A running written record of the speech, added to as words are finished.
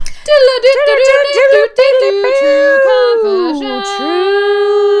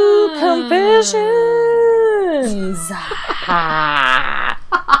True Confessions.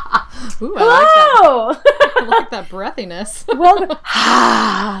 Ooh, Hello. I like that breathiness.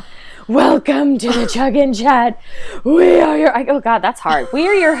 Welcome to the Chuggin' Chat. We are your... Oh, God, that's hard. We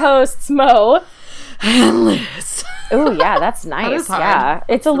are your hosts, Mo. And Liz. Oh, yeah, that's nice. That is hard. Yeah.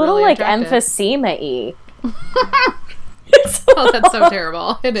 It's a little, really like, attractive. emphysema-y. Oh, that's so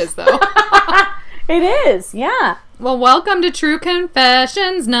terrible. It is, though. It is, yeah. Well, welcome to True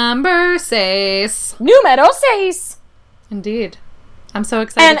Confessions number 6. Numero seis. Indeed. I'm so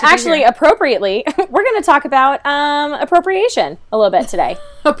excited And to be actually, here. appropriately, we're going to talk about appropriation a little bit today.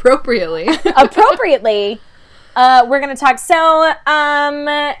 Appropriately. Appropriately, we're going to talk. So,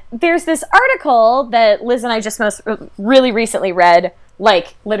 there's this article that Liz and I just really recently read,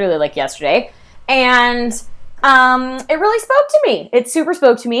 literally yesterday. And it really spoke to me. It super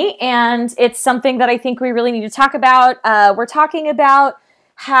spoke to me. And it's something that I think we really need to talk about. We're talking about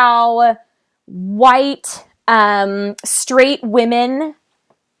how white, straight women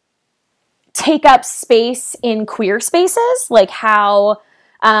take up space in queer spaces, like how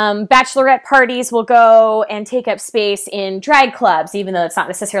bachelorette parties will go and take up space in drag clubs, even though it's not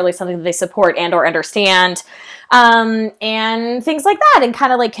necessarily something that they support and or understand, and things like that, and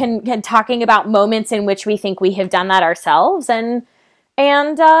kind of can talking about moments in which we think we have done that ourselves, and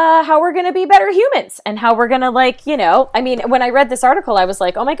how we're going to be better humans, and how we're going to, I mean, when I read this article, I was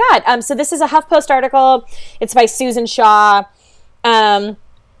like, oh my God. So this is a HuffPost article. It's by Susan Shaw. And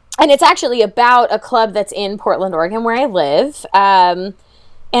it's actually about a club that's in Portland, Oregon, where I live. And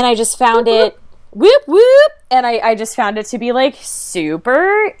I just found it, whoop, whoop. And I just found it to be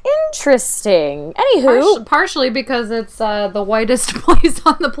super interesting. Anywho. Partially because it's the whitest place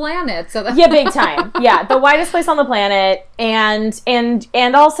on the planet. So Yeah, big time. Yeah, the whitest place on the planet. And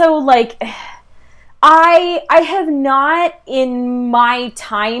also, I have not, in my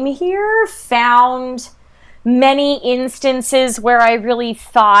time here, found many instances where I really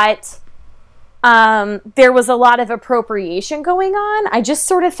thought there was a lot of appropriation going on. I just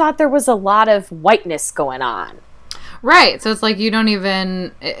sort of thought there was a lot of whiteness going on. Right. So it's you don't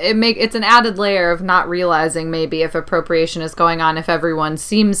even, it's an added layer of not realizing maybe if appropriation is going on if everyone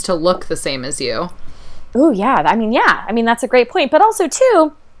seems to look the same as you. Oh, yeah. I mean, that's a great point. But also,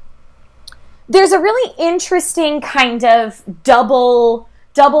 too, there's a really interesting kind of double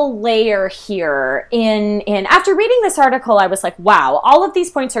layer here in after reading this article, I was like, wow, all of these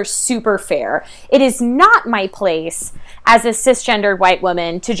points are super fair. It is not my place as a cisgendered white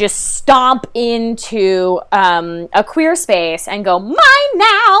woman to just stomp into a queer space and go, mine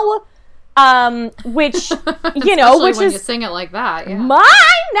now, which, which when is you sing it like that, yeah. mine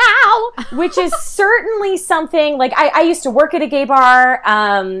now, which is certainly something I used to work at a gay bar.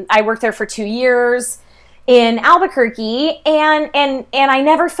 I worked there for 2 years in Albuquerque, and I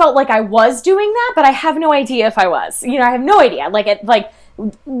never felt like I was doing that, but I have no idea if I was. I have no idea.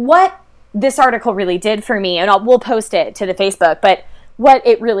 What this article really did for me, and we'll post it to the Facebook, but what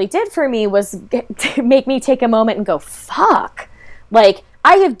it really did for me was to make me take a moment and go, fuck. I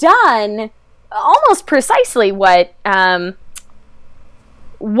have done almost precisely what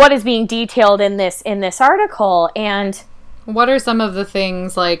is being detailed in this article, and what are some of the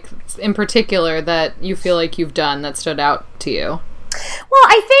things, in particular, that you feel like you've done that stood out to you? Well,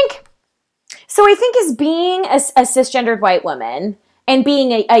 I think as being a cisgendered white woman, and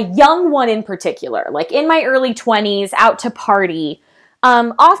being a young one in particular, in my early 20s, out to party,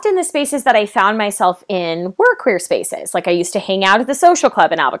 often the spaces that I found myself in were queer spaces. I used to hang out at the Social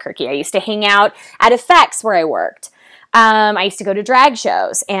Club in Albuquerque. I used to hang out at Effects where I worked. I used to go to drag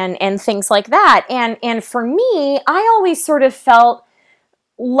shows and things like that. And for me, I always sort of felt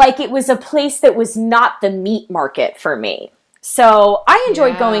like it was a place that was not the meat market for me. So I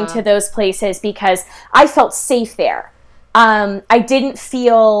enjoyed going to those places because I felt safe there. I didn't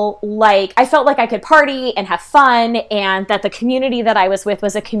feel I felt like I could party and have fun, and that the community that I was with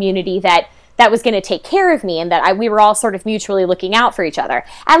was a community that was going to take care of me, and that we were all sort of mutually looking out for each other.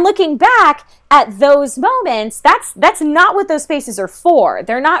 And looking back at those moments, that's not what those spaces are for.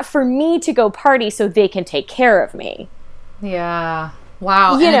 They're not for me to go party so they can take care of me. Yeah.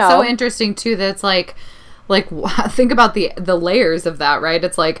 Wow. And it's so interesting too that it's think about the layers of that, right?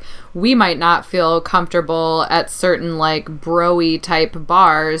 It's we might not feel comfortable at certain bro-y type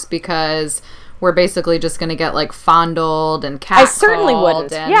bars because we're basically just going to get fondled and catcalled. I certainly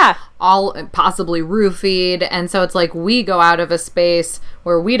wouldn't. Yeah. All possibly roofied. And so it's we go out of a space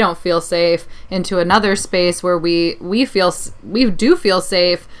where we don't feel safe into another space where we do feel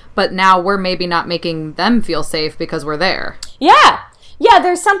safe, but now we're maybe not making them feel safe because we're there. Yeah. Yeah,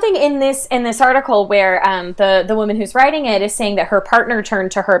 there's something in this article where the woman who's writing it is saying that her partner turned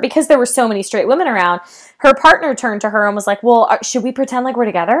to her because there were so many straight women around. Her partner turned to her and was like, "Well, should we pretend like we're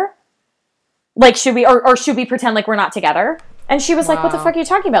together? Like, should we or should we pretend like we're not together?" And she was like, "What the fuck are you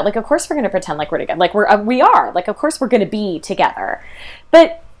talking about? Like, of course we're going to pretend like we're together. Like we are. Like, of course we're going to be together."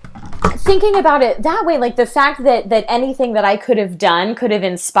 But thinking about it that way, like the fact that anything that I could have done could have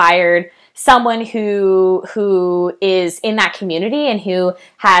inspired someone who is in that community and who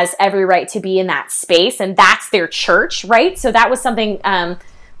has every right to be in that space, and that's their church, right? So that was something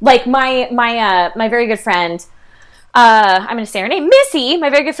like my very good friend, I'm going to say her name, Missy, my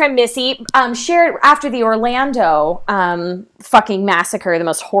very good friend Missy, shared after the Orlando fucking massacre, the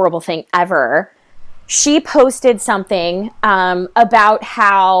most horrible thing ever. She posted something about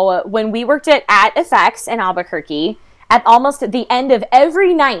how when we worked at FX in Albuquerque, at almost the end of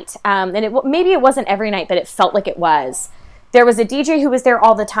every night, and maybe it wasn't every night, but it felt like it was, there was a DJ who was there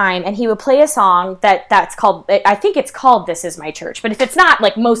all the time, and he would play a song that's called, I think it's called This Is My Church, but if it's not,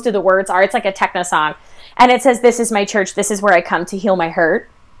 like most of the words are, it's like a techno song, and it says, "This is my church, this is where I come to heal my hurt."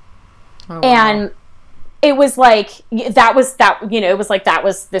 Oh, wow. And it was like, this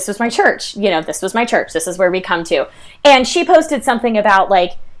was my church, this was my church, this is where we come to. And she posted something about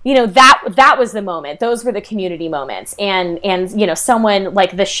like, that was the moment. Those were the community moments. And someone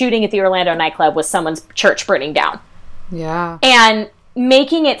like the shooting at the Orlando nightclub was someone's church burning down. Yeah. And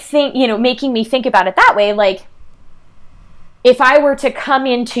making me think about it that way. Like, if I were to come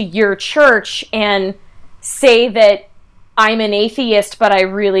into your church and say that I'm an atheist, but I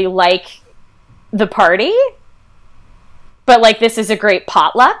really like the party, but like, this is a great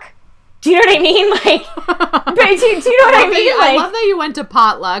potluck. Do you know what I mean? Like, do you know what I mean? I love that you went to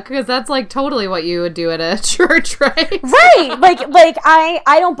potluck, because that's like totally what you would do at a church, right? Right. Like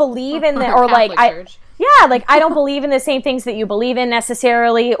I don't believe in the, or like church. I don't believe in the same things that you believe in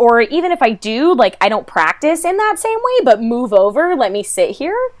necessarily, or even if I do, like, I don't practice in that same way, but move over, let me sit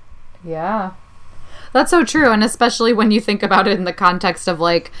here. Yeah. That's so true, and especially when you think about it in the context of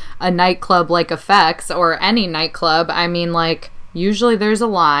like a nightclub like FX or any nightclub. I mean, like, usually there's a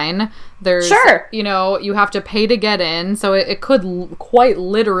line. There's, sure, you have to pay to get in, so it could quite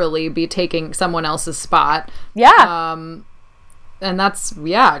literally be taking someone else's spot. Yeah. And that's,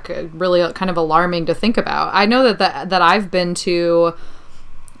 really kind of alarming to think about. I know that I've been to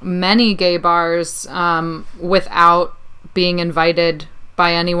many gay bars without being invited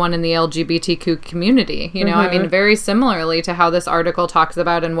by anyone in the LGBTQ community. I mean, very similarly to how this article talks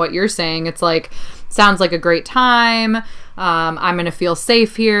about and what you're saying, it's like, sounds like a great time. I'm going to feel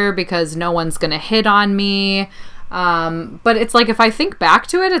safe here because no one's going to hit on me. But it's like, if I think back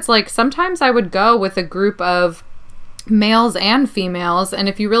to it, it's like sometimes I would go with a group of males and females. And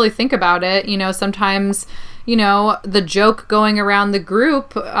if you really think about it, sometimes, the joke going around the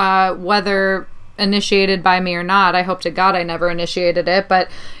group, whether initiated by me or not, I hope to God I never initiated it, but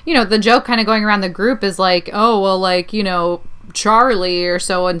the joke kind of going around the group is like, oh, well, like, Charlie or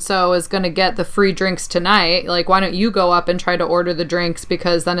so and so is going to get the free drinks tonight, like, why don't you go up and try to order the drinks,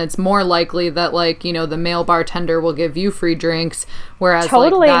 because then it's more likely that, like, the male bartender will give you free drinks, whereas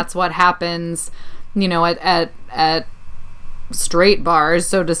totally. Like, that's what happens at straight bars,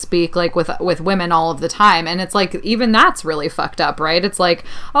 so to speak, like with women all of the time. And it's like, even that's really fucked up, right? It's like,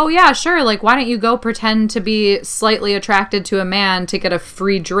 oh yeah, sure, like, why don't you go pretend to be slightly attracted to a man to get a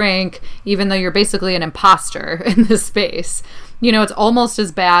free drink, even though you're basically an imposter in this space. It's almost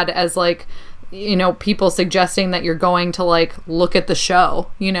as bad as like, people suggesting that you're going to like look at the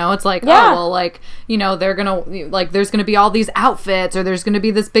show. It's like, yeah. Oh, well, like, they're gonna, like, there's gonna be all these outfits, or there's gonna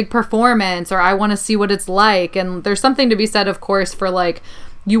be this big performance, or I want to see what it's like. And there's something to be said, of course, for like,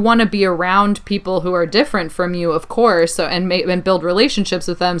 you want to be around people who are different from you, of course, so and build relationships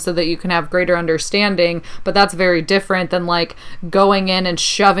with them so that you can have greater understanding. But that's very different than like going in and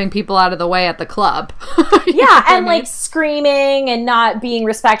shoving people out of the way at the club. Yeah, and like screaming and not being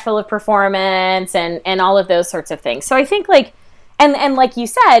respectful of performance and all of those sorts of things. So I think like, and like you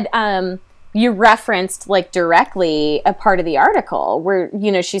said, you referenced like directly a part of the article where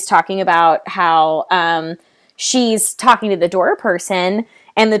she's talking about how she's talking to the door person.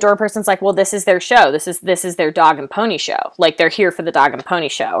 And the door person's like, well, this is their show. This is their dog and pony show. Like, they're here for the dog and pony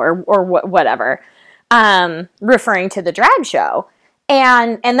show, or whatever, referring to the drag show.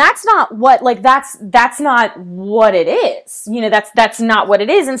 And that's not what, like, that's not what it is. That's not what it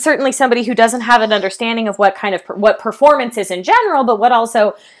is. And certainly somebody who doesn't have an understanding of what performance is in general, but what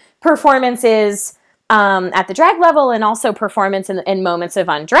also performance is at the drag level, and also performance in moments of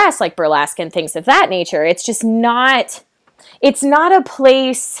undress, like burlesque and things of that nature. It's just not. It's not a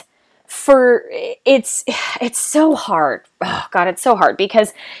place it's so hard. Oh God, it's so hard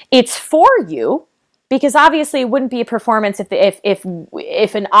because it's for you. Because obviously it wouldn't be a performance if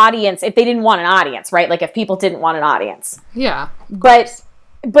an audience, if they didn't want an audience, right? Like if people didn't want an audience. Yeah. But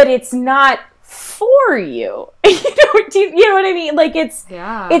it's not for you. You know what I mean? Like it's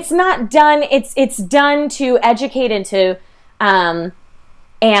not done. It's done to educate and to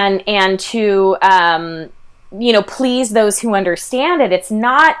and to please those who understand it. It's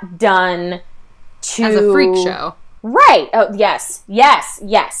not done to as a freak show. Right. Oh yes.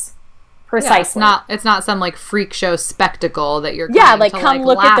 Precisely. Yeah, it's not some like freak show spectacle that you're like come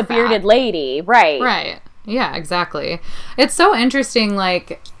look at the bearded lady. Right. Yeah, exactly. It's so interesting,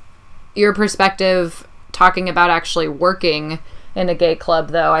 like your perspective talking about actually working in a gay club,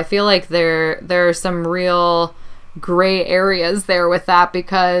 though. I feel like there are some real gray areas there with that,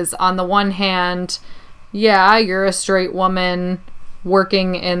 because on the one hand, yeah, you're a straight woman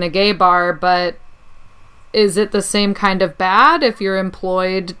working in a gay bar, but is it the same kind of bad if you're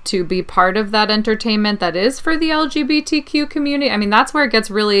employed to be part of that entertainment that is for the LGBTQ community? I mean, that's where it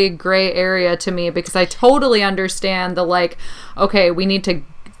gets really gray area to me, because I totally understand the, like, okay, we need to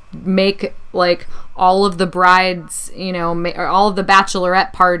make, like, all of the brides, or all of the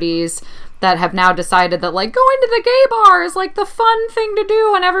bachelorette parties that have now decided that, like, going to the gay bar is, like, the fun thing to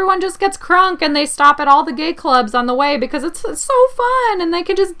do, and everyone just gets crunk and they stop at all the gay clubs on the way because it's so fun and they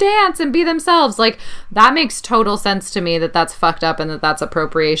can just dance and be themselves. Like, that makes total sense to me that that's fucked up and that that's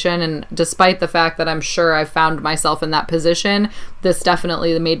appropriation. And despite the fact that I'm sure I found myself in that position, this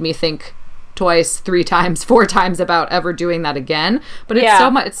definitely made me think twice, 3 times, 4 times about ever doing that again. But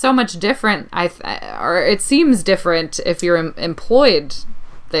it's so much different. Or it seems different if you're employed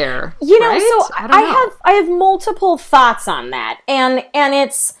there, right? So I have multiple thoughts on that, and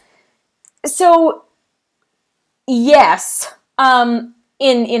it's so yes, in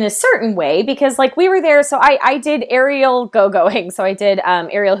a certain way, because like we were there, so I did aerial go-going, so I did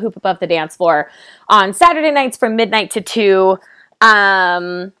aerial hoop above the dance floor on Saturday nights from midnight to 2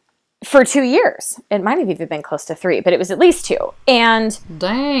 for 2 years. It might have even been close to 3, but it was at least 2. And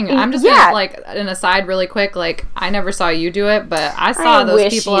dang, I'm just gonna, like, an aside really quick, like, I never saw you do it, but I saw those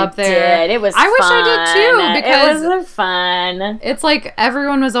people up there. It was fun. I wish I did too, because it was fun. It's like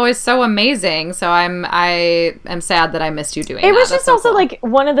everyone was always so amazing, so I am sad that I missed you doing it. It was just also cool. Like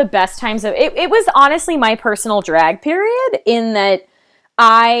one of the best times of it. It was honestly my personal drag period, in that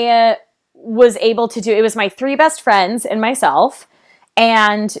I was able to do, it was my 3 best friends and myself.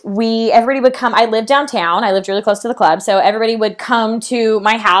 And everybody would come. I lived downtown. I lived really close to the club. So everybody would come to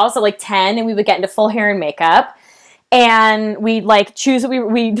my house at like 10, and we would get into full hair and makeup. And we'd like choose,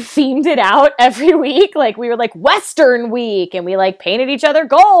 we themed it out every week. Like we were like Western week, and we like painted each other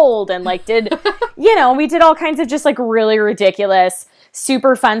gold and like did, we did all kinds of just like really ridiculous,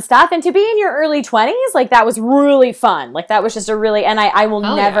 super fun stuff. And to be in your early 20s, like that was really fun. Like that was just a really, and I will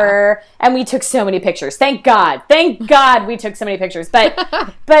never, and we took so many pictures. Thank God we took so many pictures. But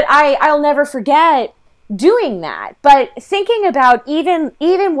I'll never forget doing that. But thinking about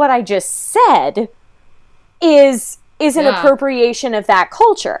even what I just said is an appropriation of that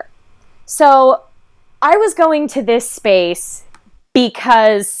culture. So I was going to this space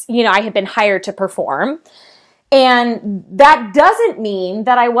because, I had been hired to perform. And that doesn't mean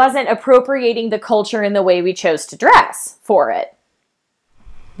that I wasn't appropriating the culture in the way we chose to dress for it.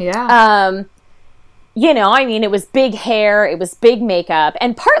 Yeah. It was big hair, it was big makeup,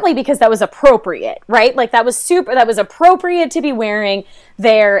 and partly because that was appropriate, right? Like that was appropriate to be wearing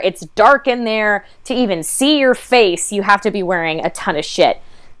there. It's dark in there. To even see your face, you have to be wearing a ton of shit.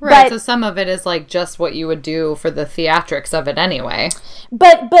 Right, so some of it is like just what you would do for the theatrics of it anyway.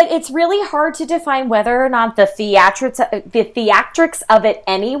 But it's really hard to define whether or not the theatrics of it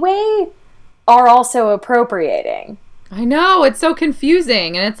anyway are also appropriating. I know, it's so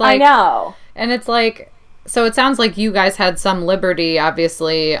confusing, and it's like, I know. And it's like, so it sounds like you guys had some liberty,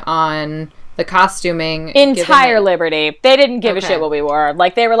 obviously, on the costuming. Entire liberty. They didn't give a shit what we wore.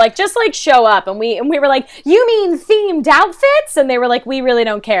 Like, they were like, just like show up. And we were like, you mean themed outfits? And they were like, we really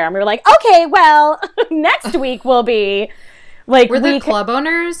don't care. And we were like, okay, well, next week will be like. Were the club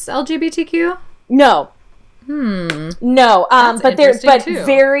owners LGBTQ? No. No. But they're too.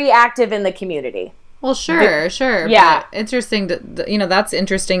 very active in the community. Well, sure. Yeah. But interesting that's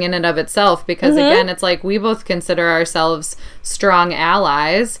interesting in and of itself, because again, it's like we both consider ourselves strong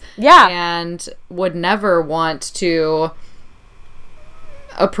allies. Yeah. And would never want to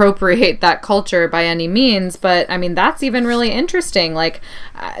appropriate that culture by any means. But I mean, that's even really interesting. Like,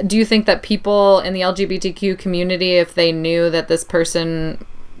 do you think that people in the LGBTQ community, if they knew that this person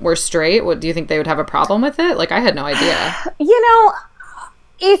were straight, do you think they would have a problem with it? Like, I had no idea.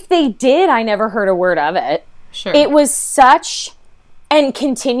 if they did, I never heard a word of it. Sure. It was such, and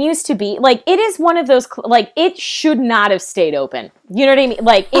continues to be, like, it is one of those, like, it should not have stayed open. You know what I mean?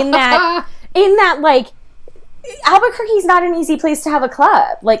 Like, in that, like, Albuquerque's not an easy place to have a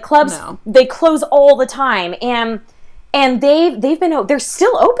club. Like, clubs, they close all the time. And they've been, they're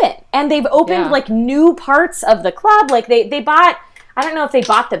still open. And they've opened, like, new parts of the club. Like, they bought, I don't know if they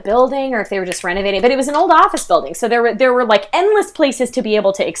bought the building or if they were just renovating, but it was an old office building. So there were like, endless places to be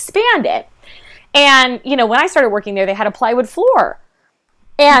able to expand it. And, you know, when I started working there, they had a plywood floor.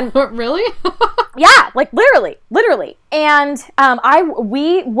 And really? Yeah, like literally. And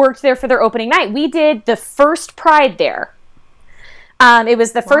we worked there for their opening night. We did the first Pride there. It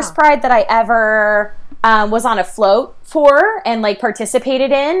was the first Pride that I ever was on a float for and like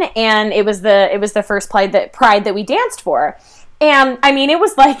participated in, and it was the first Pride that we danced for. And I mean, it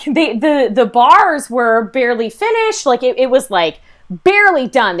was like the bars were barely finished. Like it was like barely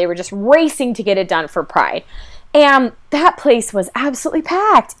done. They were just racing to get it done for Pride. And that place was absolutely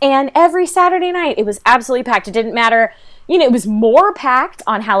packed. And every Saturday night, it was absolutely packed. It didn't matter. You know, it was more packed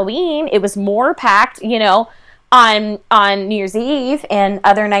on Halloween. It was more packed, you know, on New Year's Eve and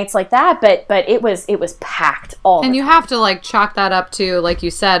other nights like that. But it was packed all the time. And you have to, like, chalk that up to, like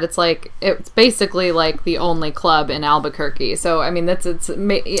you said, it's basically, like, the only club in Albuquerque. So, I mean, it's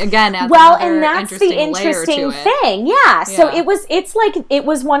again, adds and that's the interesting thing. Yeah. So it was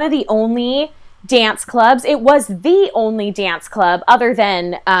one of the only dance clubs. It was the only dance club other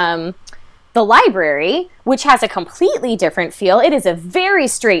than the library, which has a completely different feel. It is a very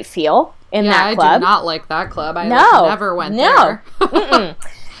straight feel in that club. I did not like that club. I never went there.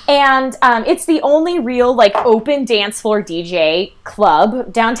 And it's the only real like open dance floor DJ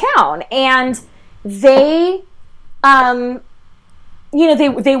club downtown. And they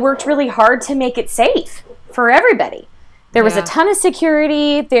they worked really hard to make it safe for everybody. There was a ton of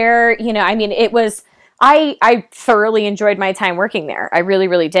security there. You know, I mean, it was, I thoroughly enjoyed my time working there. I really,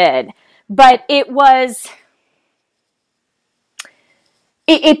 really did. But it was,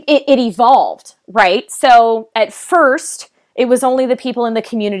 it evolved, right? So at first, it was only the people in the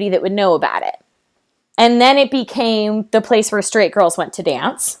community that would know about it. And then it became the place where straight girls went to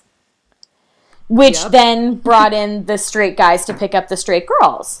dance, which then brought in the straight guys to pick up the straight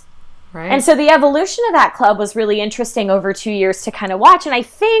girls. Right. And so the evolution of that club was really interesting over 2 years to kind of watch. And I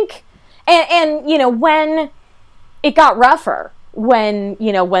think, and you know, when it got rougher, when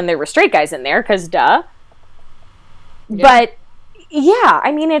there were straight guys in there, because duh. Yeah. But yeah,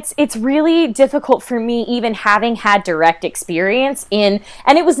 I mean, it's really difficult for me, even having had direct experience and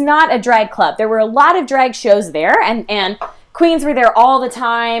it was not a drag club. There were a lot of drag shows there, and queens were there all the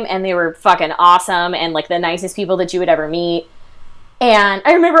time, and they were fucking awesome and like the nicest people that you would ever meet. And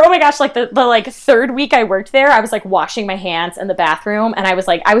I remember, oh my gosh, like the like third week I worked there, I was like washing my hands in the bathroom, and I was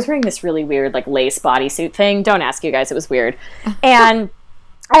wearing this really weird like lace bodysuit thing. Don't ask you guys, it was weird. And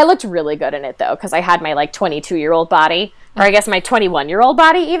I looked really good in it though, because I had my like 22-year-old body, or I guess my 21-year-old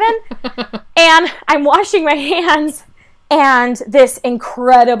body even. And I'm washing my hands, and this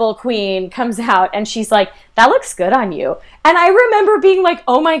incredible queen comes out, and she's like, "That looks good on you." And I remember being like,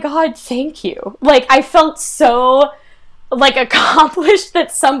 "Oh my God, thank you." Like I felt so like accomplished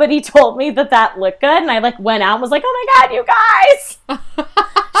that somebody told me that looked good, and I like went out and was like, "Oh my God, you guys!"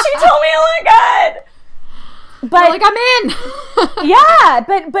 She told me I look good. But you're like, I'm in. Yeah,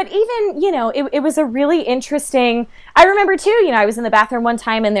 but even, you know, it was a really interesting. I remember too, you know, I was in the bathroom one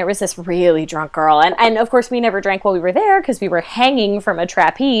time and there was this really drunk girl, and of course we never drank while we were there because we were hanging from a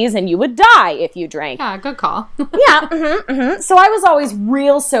trapeze and you would die if you drank. Yeah, good call. Yeah, So I was always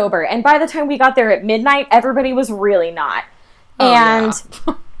real sober, and by the time we got there at midnight, everybody was really not. And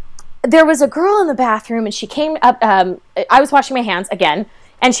there was a girl in the bathroom, and she came up. I was washing my hands again,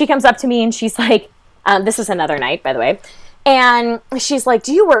 and she comes up to me and she's like, this was another night, by the way. And she's like,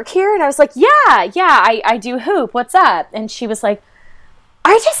 "Do you work here?" And I was like, yeah, I do hoop. What's up? And she was like,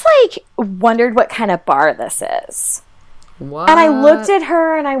 "I just like wondered what kind of bar this is." What? And I looked at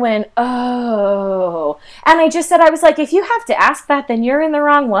her and I went, "Oh." And I just said, I was like, "If you have to ask that, then you're in the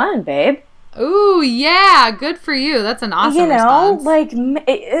wrong one, babe." Ooh, yeah, good for you. That's an awesome response. Like, man.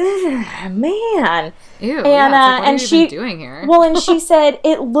 Ew, and, yeah, like, what are you even doing here? Well, and she said,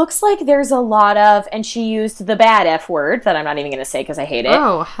 "It looks like there's a lot of," and she used the bad F word that I'm not even going to say because I hate it.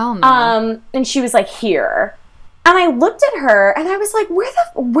 Oh, hell no. And she was like, "Here." And I looked at her and I was like,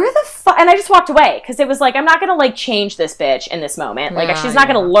 where the fuck? And I just walked away because it was like, I'm not going to like change this bitch in this moment. Like, she's not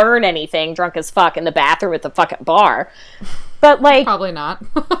going to learn anything drunk as fuck in the bathroom at the fucking bar. But like, probably not.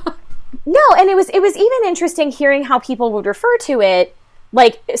 No, and it was even interesting hearing how people would refer to it.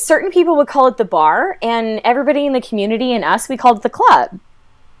 Like, certain people would call it the bar, and everybody in the community and us, we called it the club.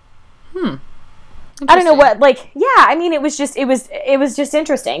 I don't know what, like, yeah, I mean, it was just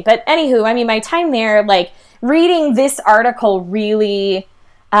interesting. But anywho, I mean, my time there, like, reading this article really,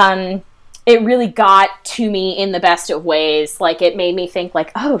 it really got to me in the best of ways. Like, it made me think,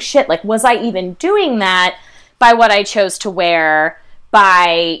 like, oh, shit, like, was I even doing that by what I chose to wear,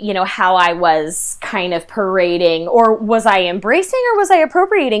 by, you know, how I was kind of parading, or was I embracing, or was I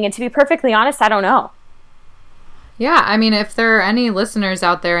appropriating? And to be perfectly honest, I don't know. Yeah, I mean, if there are any listeners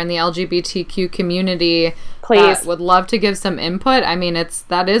out there in the LGBTQ community please that would love to give some input, I mean,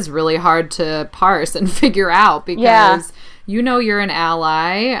 that is really hard to parse and figure out because you know you're an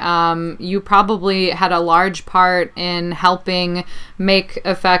ally. You probably had a large part in helping make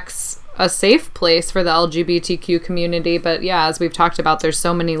FX a safe place for the LGBTQ community, but yeah, as we've talked about, there's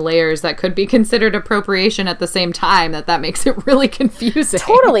so many layers that could be considered appropriation at the same time that makes it really confusing.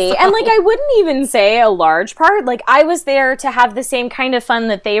 Totally. So. And like, I wouldn't even say a large part. Like, I was there to have the same kind of fun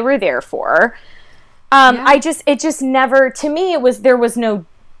that they were there for. It just never, to me, there was no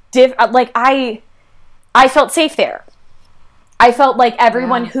I felt safe there. I felt like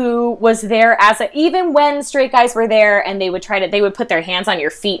everyone who was there even when straight guys were there and they would put their hands on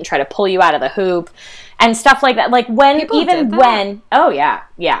your feet and try to pull you out of the hoop and stuff like that. Like oh yeah.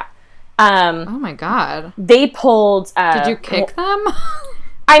 Oh my God. They pulled, did you kick them?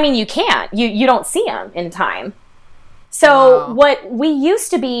 I mean, you can't, you don't see them in time. So what we used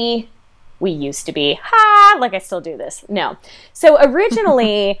to be, like I still do this. No. So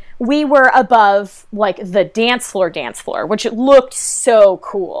originally we were above like the dance floor, which looked so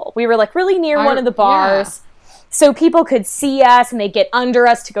cool. We were like really near one of the bars. Yeah. So people could see us and they'd get under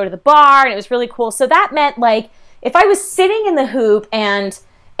us to go to the bar, and it was really cool. So that meant like if I was sitting in the hoop and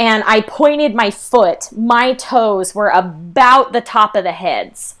I pointed my foot, my toes were about the top of the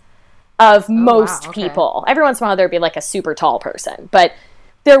heads of most people. Every once in a while there'd be like a super tall person, but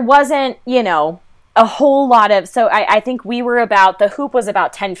there wasn't, you know, a whole lot of... So I think the hoop was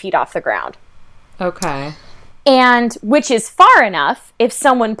about 10 feet off the ground. Okay. And which is far enough, if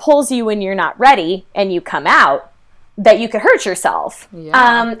someone pulls you when you're not ready and you come out, that you could hurt yourself.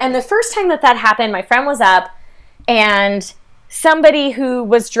 Yeah. And the first time that happened, my friend was up, and somebody who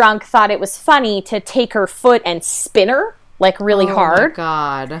was drunk thought it was funny to take her foot and spin her, like, really hard. Oh, my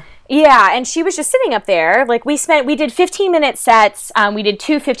God. Yeah, and she was just sitting up there. Like, we did 15-minute sets. We did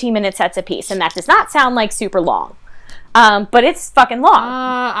 2 15-minute sets apiece, and that does not sound like super long. But it's fucking long.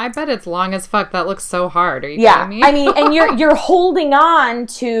 I bet it's long as fuck. That looks so hard. Are you kidding me? I mean, and you're holding on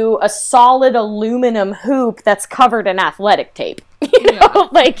to a solid aluminum hoop that's covered in athletic tape. You know,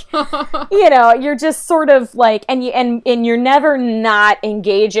 like, you know, you're just sort of like, and you're never not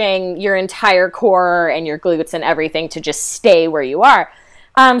engaging your entire core and your glutes and everything to just stay where you are.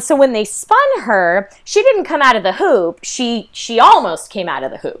 So when they spun her, she didn't come out of the hoop. She almost came out of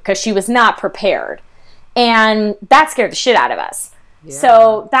the hoop because she was not prepared. And that scared the shit out of us. Yeah.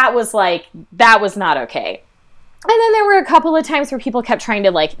 So that was not okay. And then there were a couple of times where people kept trying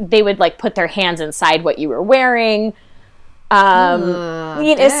to, like, they would, like, put their hands inside what you were wearing. You know,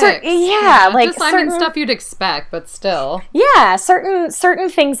 like, just, I mean, stuff you'd expect, but still. Yeah, certain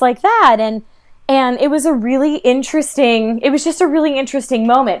things like that. And it was just a really interesting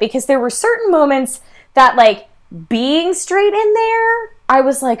moment, because there were certain moments that, like, being straight in there, I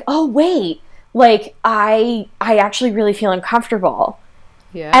was like, oh, wait, like, I actually really feel uncomfortable.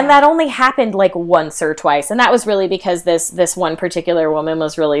 Yeah. And that only happened, like, once or twice. And that was really because this one particular woman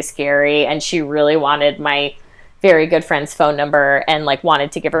was really scary, and she really wanted my very good friend's phone number and, like,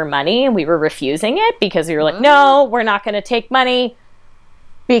 wanted to give her money, and we were refusing it because we were like, no, we're not going to take money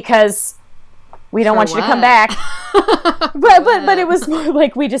because we don't want you to come back. but it was more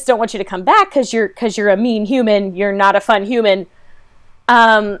like, we just don't want you to come back because you're a mean human. You're not a fun human.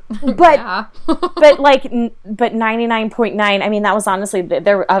 But 99.9, I mean, that was honestly,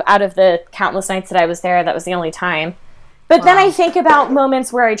 there out of the countless nights that I was there, that was the only time. But then I think about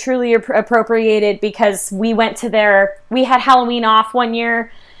moments where I truly appropriated, because we had Halloween off one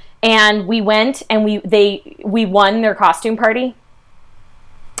year, and we went and we won their costume party.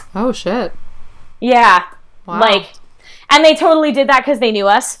 Oh shit. Yeah. Wow. Like, and they totally did that because they knew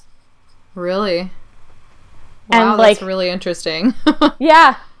us. Really? Wow, and, like, that's really interesting.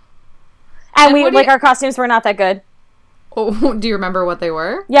 Yeah. And we, like, our costumes were not that good. Oh, do you remember what they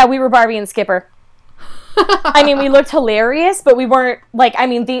were? Yeah, we were Barbie and Skipper. I mean, we looked hilarious, but we weren't, like, I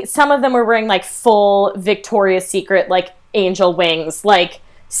mean, some of them were wearing, like, full Victoria's Secret, like, angel wings, like,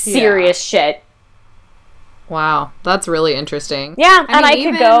 serious shit. Wow, that's really interesting. Yeah, I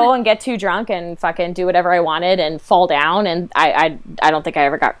could go and get too drunk and fucking do whatever I wanted and fall down, and I don't think I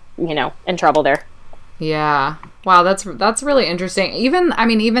ever got, you know, in trouble there. Yeah. Wow, that's really interesting. Even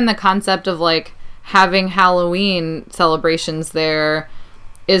the concept of like having Halloween celebrations there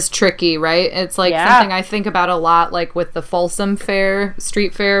is tricky, right? It's like something I think about a lot, like with the Folsom Fair,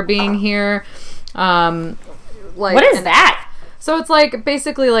 street fair being here. Like, what is that? So it's like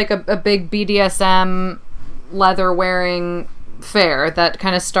basically like a big BDSM leather wearing fair that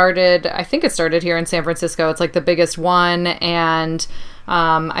kind of started, I think it started here in San Francisco. It's like the biggest one, and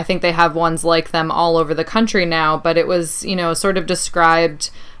I think they have ones like them all over the country now, but it was, you know, sort of described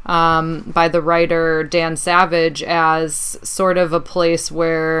by the writer Dan Savage as sort of a place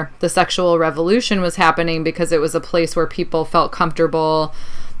where the sexual revolution was happening, because it was a place where people felt comfortable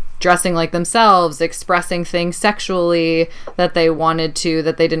dressing like themselves, expressing things sexually that they wanted to,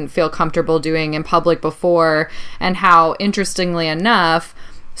 that they didn't feel comfortable doing in public before, and how, interestingly enough,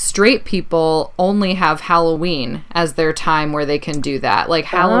 straight people only have Halloween as their time where they can do that. Like,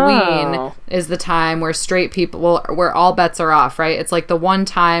 Halloween is the time where straight people, well, where all bets are off, right? It's like the one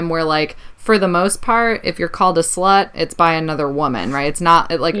time where, like, for the most part, if you're called a slut, it's by another woman, right? It's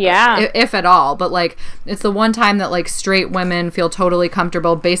not, like, if at all, but, like, it's the one time that, like, straight women feel totally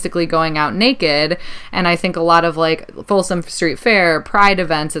comfortable basically going out naked. And I think a lot of, like, Folsom Street Fair, Pride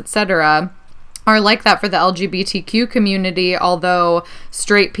events, etc., are like that for the LGBTQ community, although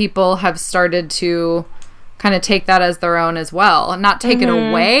straight people have started to kind of take that as their own as well. Not take it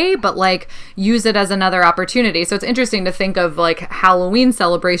away, but like use it as another opportunity. So it's interesting to think of like Halloween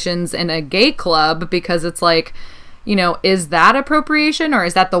celebrations in a gay club, because it's like, you know, is that appropriation, or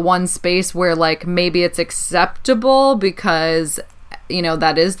is that the one space where like maybe it's acceptable because, you know,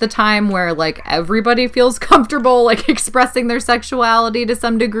 that is the time where like everybody feels comfortable like expressing their sexuality to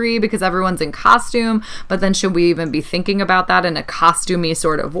some degree because everyone's in costume. But then should we even be thinking about that in a costumey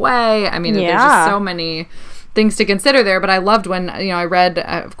sort of way? I mean, there's just so many things to consider there. But I loved when, you know, I read,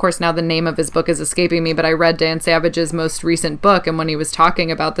 of course, now the name of his book is escaping me, but I read Dan Savage's most recent book, and when he was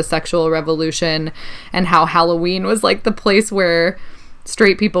talking about the sexual revolution and how Halloween was like the place where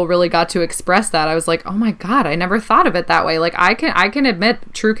straight people really got to express that, I was like, oh my God, I never thought of it that way. Like, I can admit,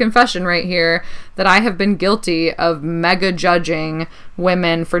 true confession right here, that I have been guilty of mega judging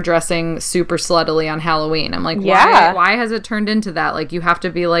women for dressing super sluttily on Halloween. I'm like, why has it turned into that? Like, you have to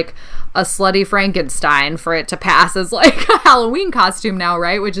be like a slutty Frankenstein for it to pass as like a Halloween costume now,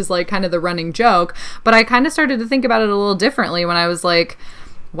 right? Which is like kind of the running joke. But I kind of started to think about it a little differently when I was like,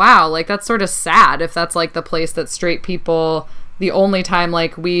 wow, like that's sort of sad if that's like the place that straight people, the only time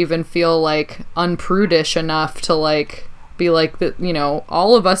like we even feel like unprudish enough to like be like that, you know,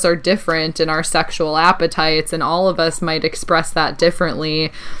 all of us are different in our sexual appetites, and all of us might express that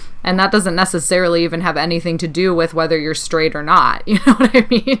differently, and that doesn't necessarily even have anything to do with whether you're straight or not. You know what I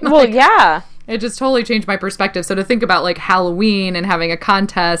mean? Well, yeah. It just totally changed my perspective. So to think about like Halloween and having a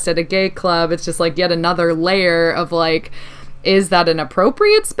contest at a gay club, it's just like yet another layer of like, is that an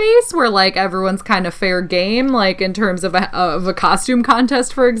appropriate space where like everyone's kind of fair game, like in terms of a costume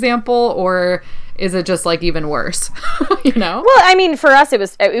contest, for example, or is it just like even worse? You know? Well, I mean, for us, it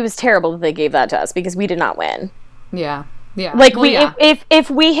was terrible that they gave that to us because we did not win. Yeah. Yeah. Like if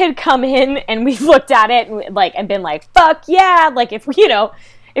we had come in and we looked at it and like and been like, fuck yeah, like if we, you know,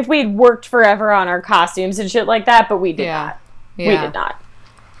 if we'd worked forever on our costumes and shit like that, but we did not. Yeah. We did not.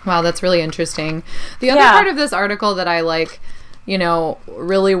 Wow, that's really interesting. The other part of this article that I like, you know,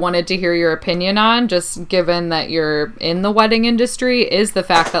 really wanted to hear your opinion on, just given that you're in the wedding industry, is the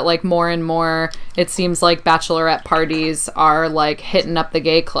fact that like more and more it seems like bachelorette parties are like hitting up the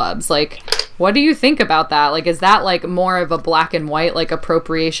gay clubs. Like, what do you think about that? Like, is that like more of a black and white like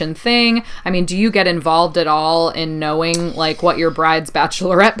appropriation thing? I mean, do you get involved at all in knowing like what your bride's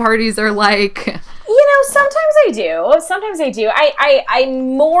bachelorette parties are like? You know, sometimes I do.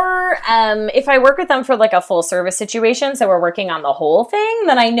 I'm more, if I work with them for like a full service situation, so we're working on the whole thing,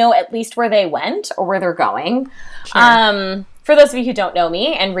 then I know at least where they went or where they're going. Sure. For those of you who don't know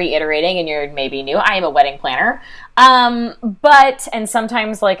me, and reiterating, and you're maybe new, I am a wedding planner. And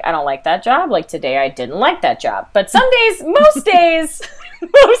sometimes like, I don't like that job. Like today I didn't like that job, but some days, most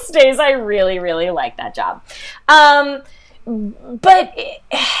days I really, really like that job.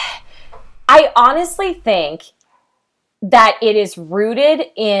 I honestly think that it is rooted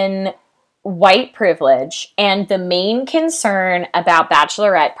in white privilege, and the main concern about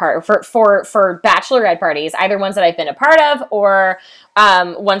bachelorette for bachelorette parties, either ones that I've been a part of or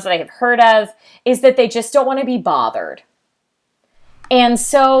ones that I have heard of, is that they just don't want to be bothered. And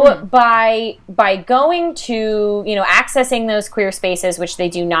so by going to, you know, accessing those queer spaces, which they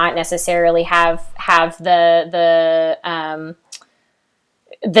do not necessarily have the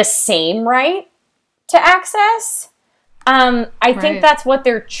same right to access, I think that's what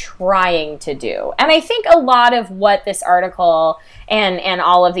they're trying to do. And I think a lot of what this article and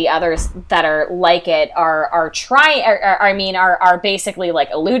all of the others that are like it are basically like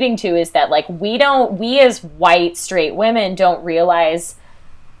alluding to is that like we as white straight women don't realize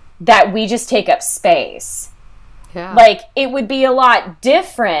that we just take up space. Yeah. Like it would be a lot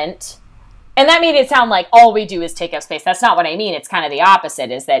different. And that made it sound like all we do is take up space. That's not what I mean. It's kind of the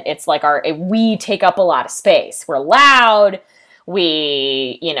opposite, is that it's like we take up a lot of space. We're loud.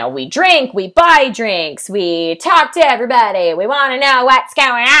 We drink, we buy drinks, we talk to everybody. We want to know what's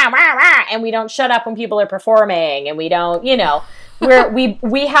going on. And we don't shut up when people are performing. And we don't, we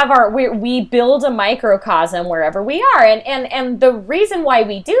build a microcosm wherever we are. And the reason why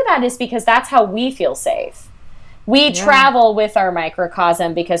we do that is because that's how we feel safe. We travel with our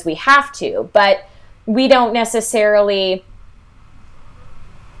microcosm because we have to, but we don't necessarily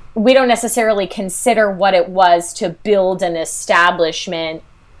consider what it was to build an establishment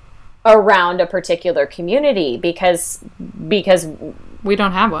around a particular community because we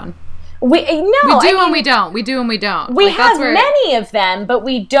don't have one. We do and we don't. We do and we don't. We have many of them, but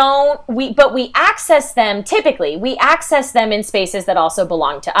we don't. We access them typically. We access them in spaces that also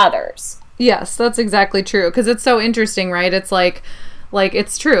belong to others. Yes, that's exactly true. Because it's so interesting, right? It's like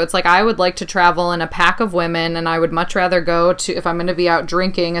it's true. It's like I would like to travel in a pack of women, and I would much rather go to, if I'm going to be out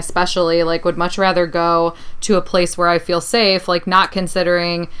drinking especially, like would much rather go to a place where I feel safe, like not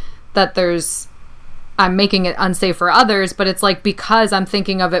considering that I'm making it unsafe for others, but it's like because I'm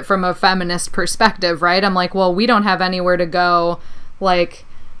thinking of it from a feminist perspective, right? I'm like, well, we don't have anywhere to go, like...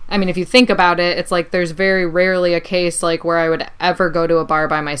 I mean, if you think about it, it's like there's very rarely a case like where I would ever go to a bar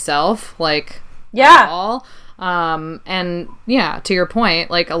by myself, like at all. And yeah, to your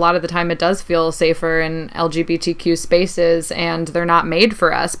point, like a lot of the time it does feel safer in LGBTQ spaces, and they're not made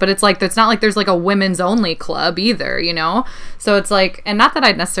for us. But it's like it's not like there's like a women's only club either, you know? So it's like, and not that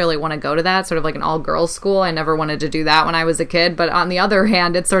I'd necessarily want to go to that, sort of like an all girls school. I never wanted to do that when I was a kid. But on the other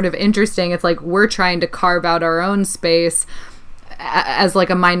hand, it's sort of interesting. It's like we're trying to carve out our own space as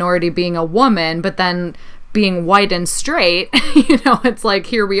like a minority being a woman, but then being white and straight, it's like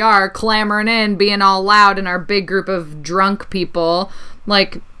here we are clamoring in, being all loud in our big group of drunk people,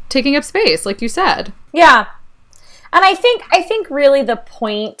 like taking up space, like you said. Yeah. And I think really the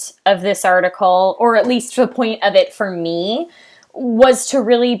point of this article, or at least the point of it for me, was to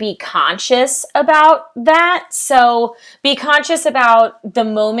really be conscious about that. So be conscious about the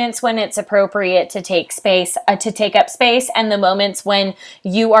moments when it's appropriate to take up space, and the moments when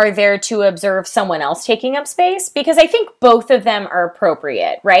you are there to observe someone else taking up space, because I think both of them are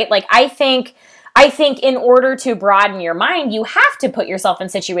appropriate, right? Like I think in order to broaden your mind, you have to put yourself in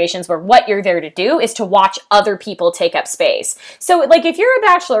situations where what you're there to do is to watch other people take up space. So like if you're a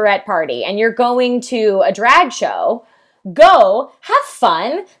bachelorette party and you're going to a drag show, go, have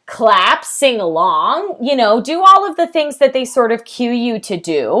fun, clap, sing along, do all of the things that they sort of cue you to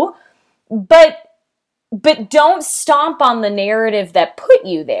do, but don't stomp on the narrative that put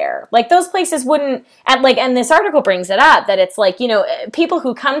you there. Like those places wouldn't, and this article brings it up, that it's like, people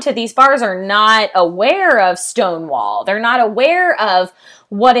who come to these bars are not aware of Stonewall. They're not aware of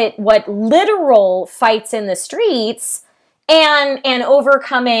what literal fights in the streets and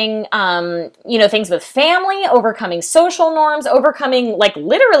overcoming, things with family, overcoming social norms, overcoming like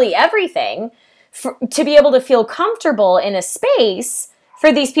literally everything to be able to feel comfortable in a space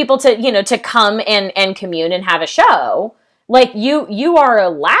for these people to come and commune and have a show. Like you are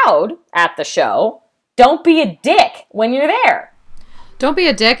allowed at the show. Don't be a dick when you're there. Don't be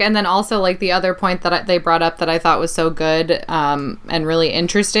a dick. And then also like the other point that they brought up that I thought was so good and really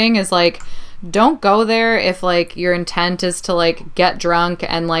interesting is like, don't go there if like your intent is to like get drunk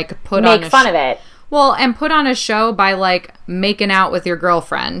and like make fun of it. Well, and put on a show by like making out with your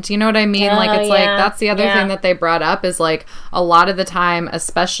girlfriend. You know what I mean? Like it's like that's the other thing that they brought up is like a lot of the time,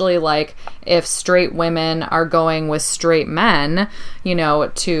 especially like if straight women are going with straight men,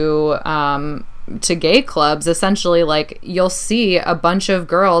 to gay clubs, essentially like you'll see a bunch of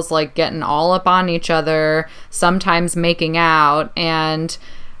girls like getting all up on each other, sometimes making out, and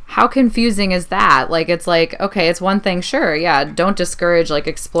how confusing is that? Like, it's like, okay, it's one thing, sure, yeah, don't discourage, like,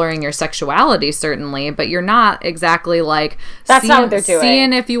 exploring your sexuality, certainly, but you're not exactly, like, that's not what they're doing.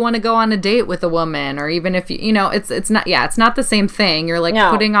 Seeing if you want to go on a date with a woman, or even if, it's not, it's not the same thing. You're, like,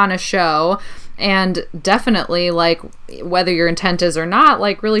 putting on a show, and definitely, like, whether your intent is or not,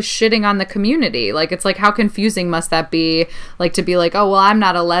 like, really shitting on the community. Like, it's like, how confusing must that be? Like, to be like, oh, well, I'm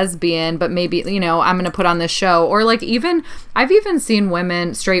not a lesbian, but maybe, I'm going to put on this show. Or, like, I've even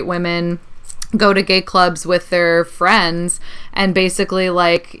seen straight women, go to gay clubs with their friends and basically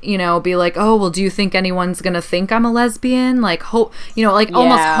like, you know, be like, oh, well, do you think anyone's gonna think I'm a lesbian? Like, hope, you know, like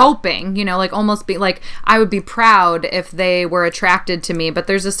almost hoping, you know, like almost be like, I would be proud if they were attracted to me. But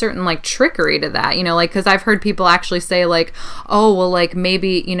there's a certain like trickery to that, you know, like, because I've heard people actually say like, oh, well, like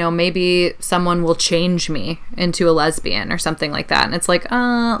maybe, you know, maybe someone will change me into a lesbian or something like that. And it's like,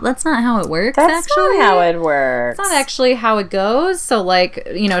 that's not how it works. That's not how it works. It's not actually how it goes. So like,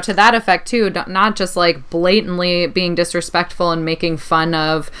 you know, to that effect too, not just like blatantly being disrespectful and making fun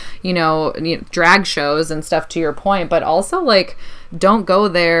of, you know, drag shows and stuff, to your point, but also like, don't go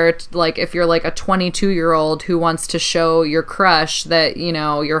there like if you're like a 22-year-old who wants to show your crush that, you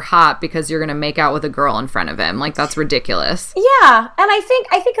know, you're hot because you're gonna make out with a girl in front of him. Like, that's ridiculous. Yeah, and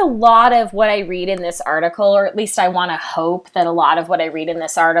I think a lot of what I read in this article, or at least I want to hope that a lot of what I read in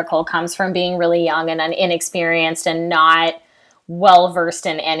this article comes from being really young and inexperienced and not well versed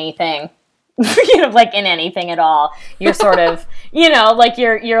in anything. You know, like in anything at all. You're sort of, you know, like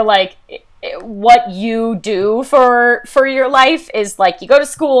you're like, what you do for your life is like you go to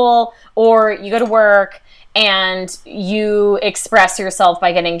school or you go to work and you express yourself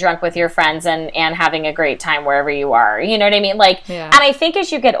by getting drunk with your friends and having a great time wherever you are. You know what I mean? Like, yeah. And I think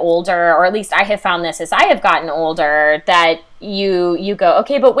as you get older, or at least I have found this as I have gotten older, that you go,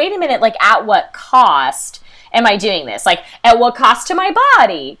 okay, but wait a minute, like at what cost am I doing this? Like, at what cost to my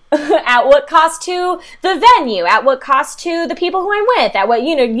body? At what cost to the venue? At what cost to the people who I'm with? At what,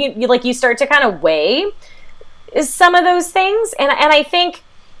 you know, you start to kind of weigh some of those things. And I think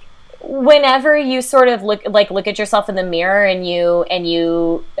whenever you sort of look at yourself in the mirror and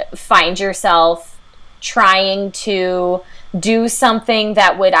you find yourself trying to do something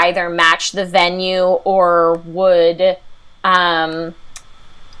that would either match the venue or would I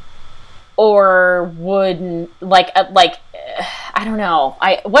don't know.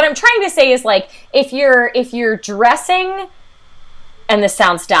 What I'm trying to say is like if you're dressing, and this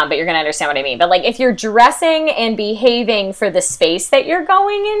sounds dumb, but you're gonna understand what I mean. But like if you're dressing and behaving for the space that you're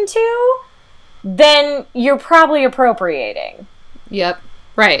going into, then you're probably appropriating. Yep.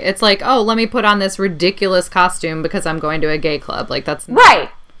 Right. It's like, oh, let me put on this ridiculous costume because I'm going to a gay club. Like that's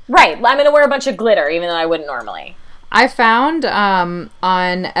not... Right. I'm gonna wear a bunch of glitter even though I wouldn't normally. I found on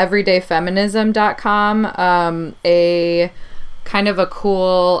everydayfeminism.com a kind of a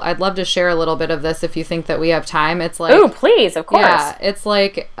cool, I'd love to share a little bit of this if you think that we have time. It's like, oh, please, of course. Yeah, it's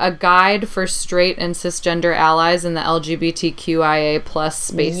like a guide for straight and cisgender allies in the LGBTQIA plus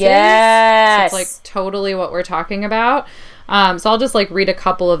spaces. Yes. So it's like totally what we're talking about. So I'll just like read a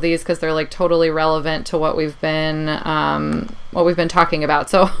couple of these because they're like totally relevant to what we've been talking about.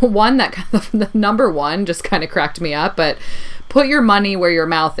 So one that kind of, the number one just kind of cracked me up, but put your money where your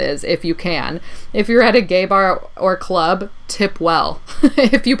mouth is if you can. If you're at a gay bar or club, tip well.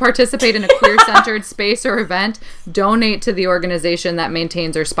 If you participate in a queer-centered space or event, donate to the organization that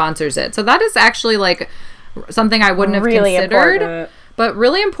maintains or sponsors it. So that is actually like something I wouldn't have really considered. Important. But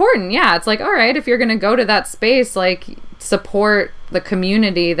really important, yeah. It's like, all right, if you're going to go to that space, like, support the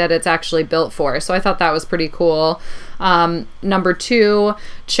community that it's actually built for. So I thought that was pretty cool. Number two,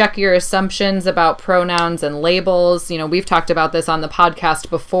 check your assumptions about pronouns and labels. You know, we've talked about this on the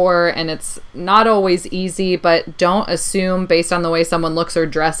podcast before, and it's not always easy, but don't assume based on the way someone looks or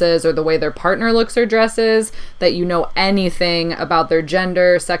dresses or the way their partner looks or dresses that you know anything about their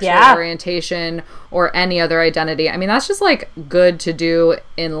gender, sexual orientation, or any other identity. I mean, that's just like good to do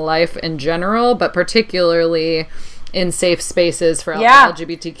in life in general, but particularly in safe spaces for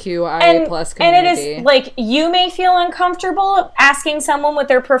LGBTQIA plus community. And it is like, you may feel uncomfortable asking someone what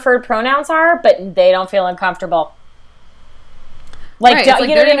their preferred pronouns are, but they don't feel uncomfortable. Like, right. You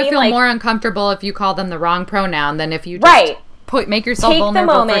know, they're going to feel like, more uncomfortable if you call them the wrong pronoun than if you just make yourself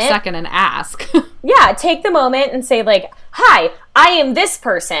vulnerable for a second and ask. Yeah, take the moment and say like, hi, I am this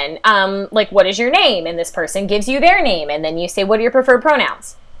person. Like, what is your name? And this person gives you their name. And then you say, what are your preferred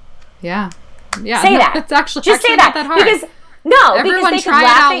pronouns? Yeah. Yeah, say that. It's actually say that. Not that hard. Because everyone because they try could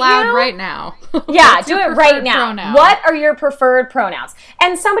laugh it out loud you. right now. Yeah, do it right now. Pronoun? What are your preferred pronouns?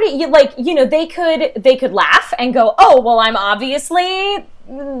 And somebody they could laugh and go, oh, well, I'm obviously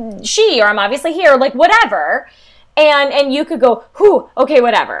she, or I'm obviously he, or like whatever, and you could go, whew, okay,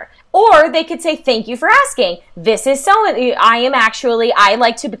 whatever. Or they could say, thank you for asking. This is I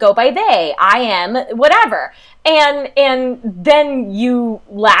like to go by they. I am whatever. And then you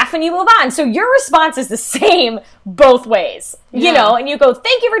laugh and you move on. So your response is the same both ways, you know, and you go,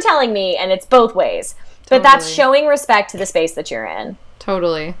 thank you for telling me. And it's both ways. But that's showing respect to the space that you're in.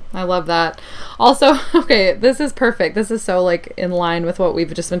 Totally. I love that. Also, okay, this is perfect. This is so like in line with what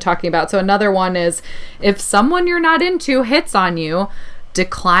we've just been talking about. So another one is, if someone you're not into hits on you,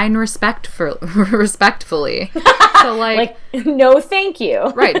 decline respectfully. So like no thank you.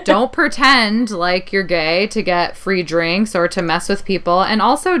 Right, don't pretend like you're gay to get free drinks or to mess with people, and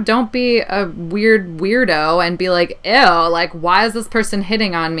also don't be a weird weirdo and be like, ew, like why is this person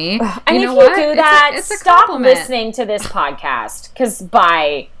hitting on me? And if you do that, stop listening to this podcast, because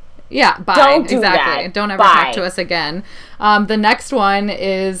bye. Yeah, bye. Don't do exactly. that. Don't ever talk to us again. The next one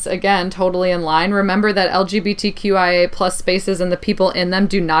is, again, totally in line. Remember that LGBTQIA plus spaces and the people in them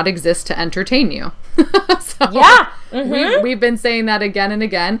do not exist to entertain you. So yeah. We've been saying that again and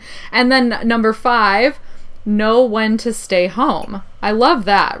again. And then number 5, know when to stay home. I love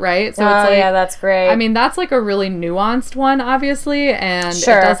that, right? So it's like, yeah, that's great. I mean, that's like a really nuanced one, obviously, and it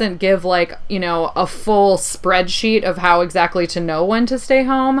doesn't give like, you know, a full spreadsheet of how exactly to know when to stay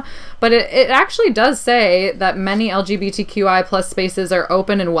home, but it actually does say that many LGBTQI plus spaces are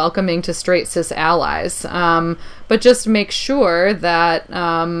open and welcoming to straight cis allies. But just make sure that,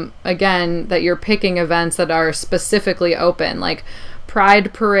 again, that you're picking events that are specifically open, like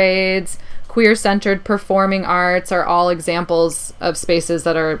pride parades, queer-centered performing arts are all examples of spaces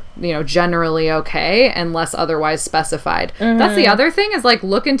that are, you know, generally okay unless otherwise specified. That's the other thing, is like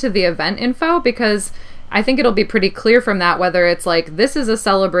look into the event info, because I think it'll be pretty clear from that whether it's like this is a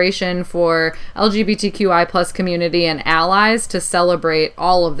celebration for LGBTQI plus community and allies to celebrate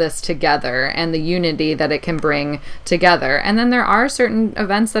all of this together and the unity that it can bring together. And then there are certain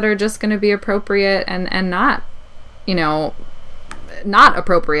events that are just going to be appropriate and not, you know, not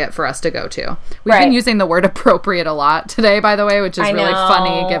appropriate for us to go to. We've been using the word appropriate a lot today, by the way, which is really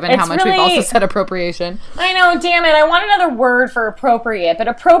funny given how much we've also said appropriation. I know, damn it. I want another word for appropriate, but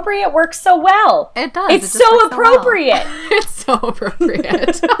appropriate works so well. It does. It's so appropriate. It's so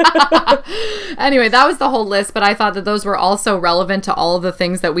appropriate. Anyway, that was the whole list, but I thought that those were also relevant to all of the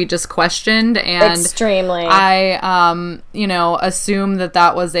things that we just questioned. And extremely. I, you know, assume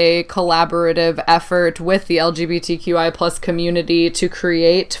that was a collaborative effort with the LGBTQI plus community to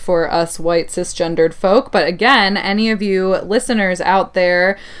create for us white cisgendered folk. But again, any of you listeners out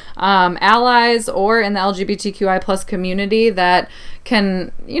there, allies or in the LGBTQI plus community that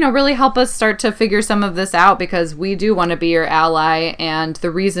can, you know, really help us start to figure some of this out, because we do want to be your ally. And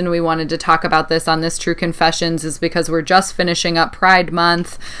the reason we wanted to talk about this on This True Confessions is because we're just finishing up Pride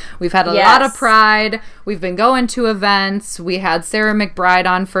Month. We've had a lot of Pride. We've been going to events. We had Sarah McBride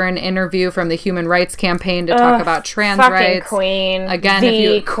on for an interview from the Human Rights Campaign to talk about trans rights. Queen. Again,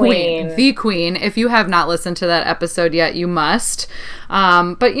 the queen. If you have not listened to that episode yet, you must.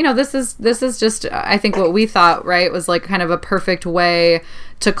 But you know, this is just, I think what we thought, right, was like kind of a perfect way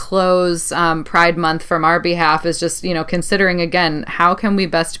to close Pride Month from our behalf, is just, you know, considering again, how can we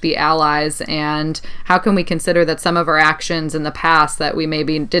best be allies, and how can we consider that some of our actions in the past that we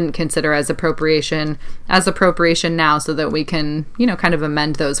maybe didn't consider as appropriation now, so that we can, you know, kind of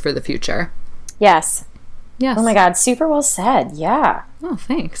amend those for the future. Yes. Oh my God, super well said. Yeah. Oh,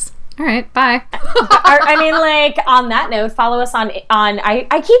 thanks. All right, bye. I mean, like, on that note, follow us on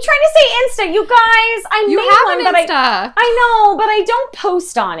I keep trying to say Insta. You guys, I made one, but Insta. I know, but I don't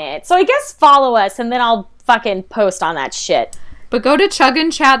post on it. So I guess follow us, and then I'll fucking post on that shit. But go to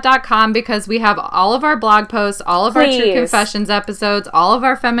chuggandchat.com, because we have all of our blog posts, all of our True Confessions episodes, all of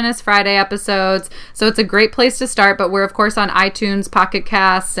our Feminist Friday episodes. So it's a great place to start. But we're, of course, on iTunes, Pocket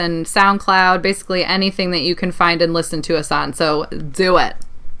Casts, and SoundCloud, basically anything that you can find and listen to us on. So do it.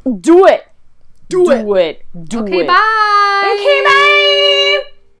 Do it. Do it. Do it. Okay, bye. Okay, bye.